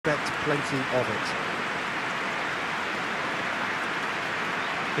expect plenty of it.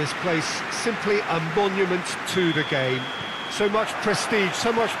 This place simply a monument to the game. So much prestige,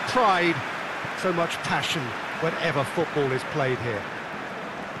 so much pride, so much passion whenever football is played here.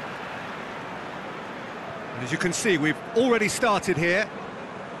 And as you can see, we've already started here.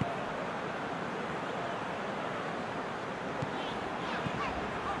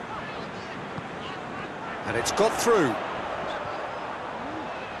 And it's got through.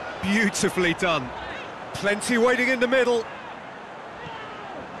 Beautifully done. Plenty waiting in the middle.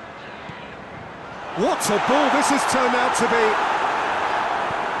 What a ball this has turned out to be.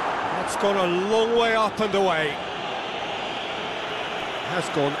 That's gone a long way up and away. Has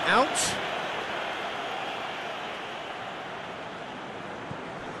gone out.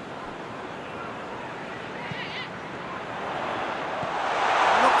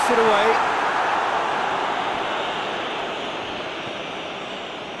 Knocks it away.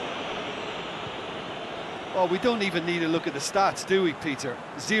 Well, we don't even need to look at the stats, do we, Peter?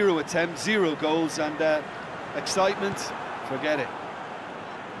 0 attempts, 0 goals, and excitement, forget it.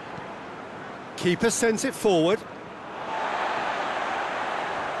 Keeper sends it forward.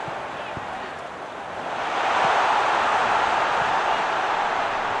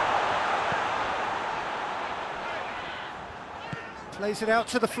 Plays it out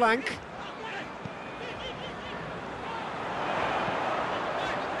to the flank.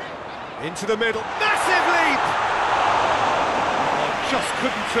 Into the middle, massive leap! Oh, just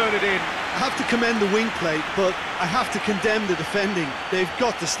couldn't turn it in. I have to commend the wing play, but I have to condemn the defending. They've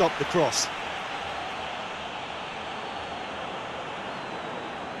got to stop the cross.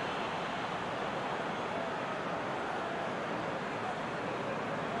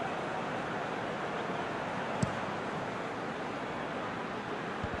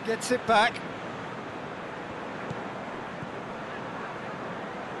 Gets it back.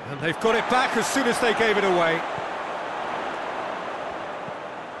 And they've got it back as soon as they gave it away.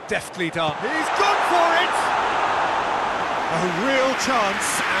 Deftly done. He's gone for it! A real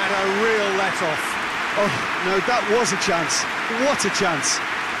chance and a real let-off. Oh, no, that was a chance. What a chance.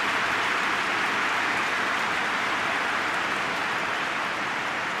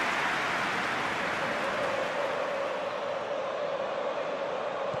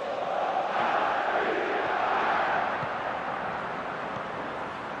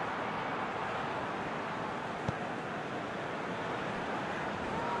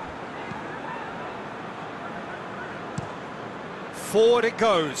 Forward it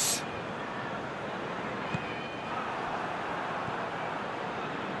goes.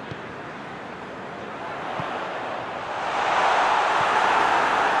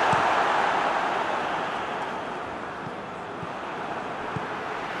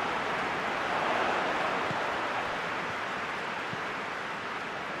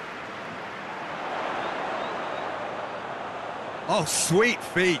 Oh, sweet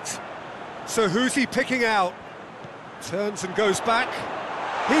feet. So who's he picking out? Turns and goes back.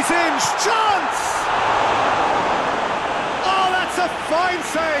 He's in. Chance! Oh, that's a fine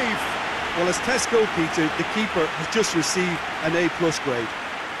save! Well, as Tesco, Peter, the keeper has just received an A+ grade.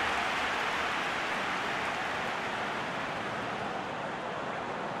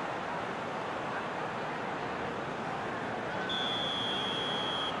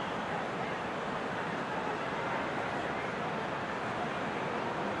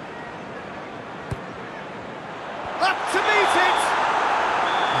 Up to meet it!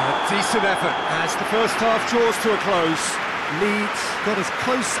 A decent effort as the first half draws to a close. Leeds got as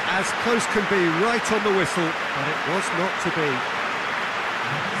close can be, right on the whistle, but it was not to be.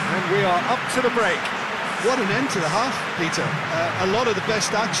 And we are up to the break. What an end to the half, Peter. A lot of the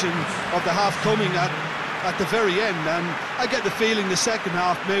best action of the half coming at the very end, and I get the feeling the second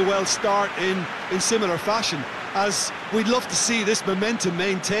half may well start in similar fashion, as we'd love to see this momentum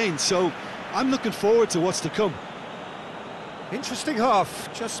maintained, so I'm looking forward to what's to come. Interesting half,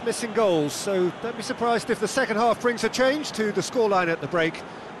 just missing goals, so don't be surprised if the second half brings a change to the scoreline at the break,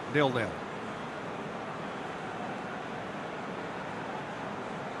 0-0.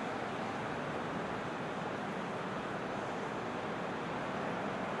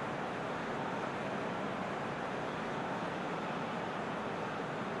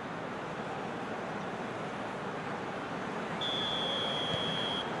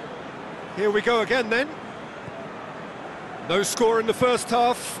 Here we go again then. No score in the first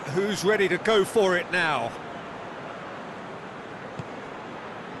half. Who's ready to go for it now?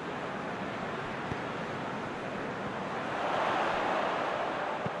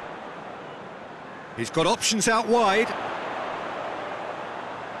 He's got options out wide.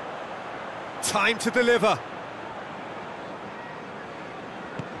 Time to deliver.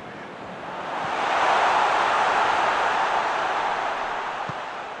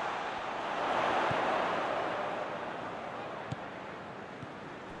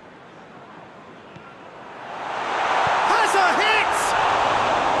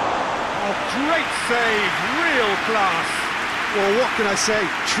 save, real class. Well, what can I say?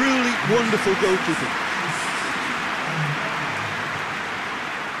 Truly wonderful goalkeeping.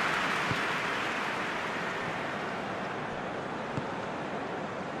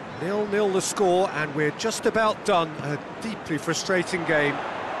 0-0 the score, and we're just about done. A deeply frustrating game.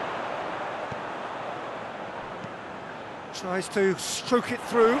 Tries to stroke it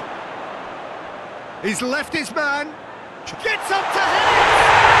through. He's left his man. Gets up to head it!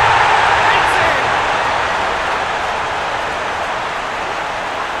 It's in!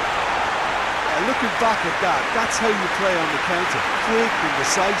 Looking back at that, that's how you play on the counter. Quick and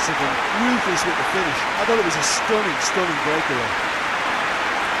decisive and ruthless with the finish. I thought it was a stunning, stunning breakaway.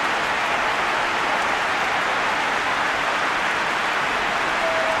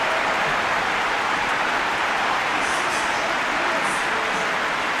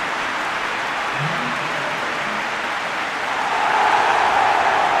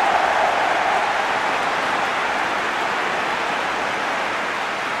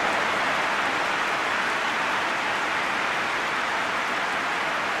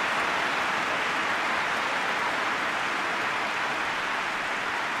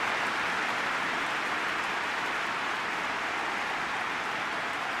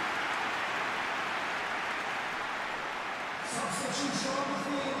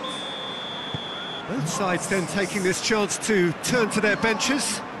 Both sides then taking this chance to turn to their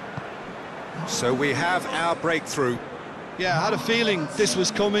benches. So we have our breakthrough. Yeah, I had a feeling this was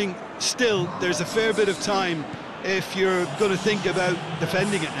coming. Still, there's a fair bit of time if you're going to think about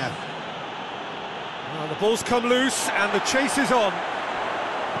defending it now. Well, the ball's come loose and the chase is on.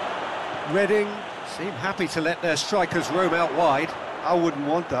 Reading seem happy to let their strikers roam out wide. I wouldn't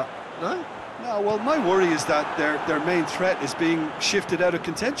want that. No? No, well, my worry is that their main threat is being shifted out of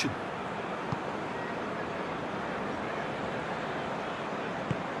contention.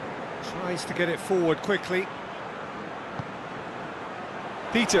 Tries to get it forward quickly.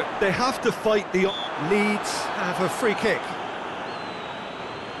 Peter, they have to fight the... Leeds have a free kick.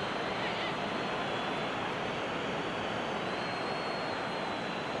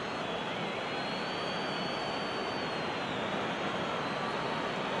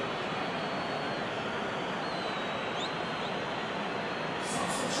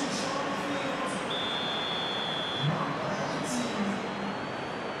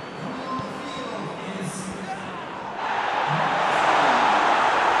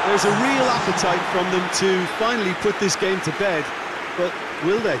 There's a real appetite from them to finally put this game to bed, but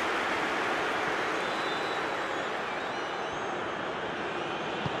will they?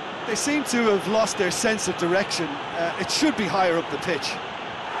 They seem to have lost their sense of direction. It should be higher up the pitch.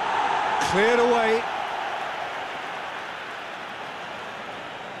 Cleared away.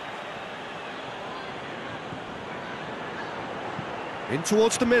 In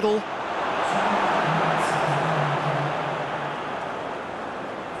towards the middle.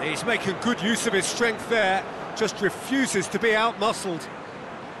 He's making good use of his strength there, just refuses to be out-muscled.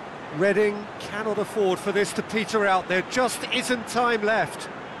 Reading cannot afford for this to peter out, there just isn't time left.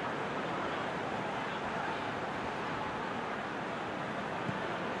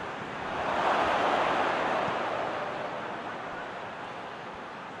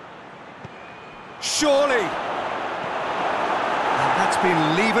 Surely! And that's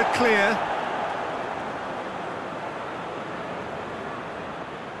been levered clear.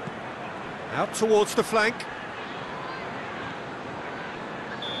 Out towards the flank.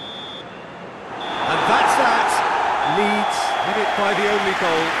 And that's that. Leeds hit it by the only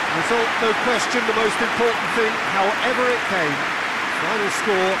goal. Result, no question, the most important thing, however it came. Final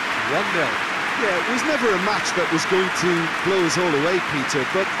score, 1-0. Yeah, it was never a match that was going to blow us all away, Peter,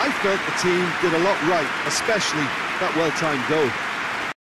 but I felt the team did a lot right, especially that well-timed goal.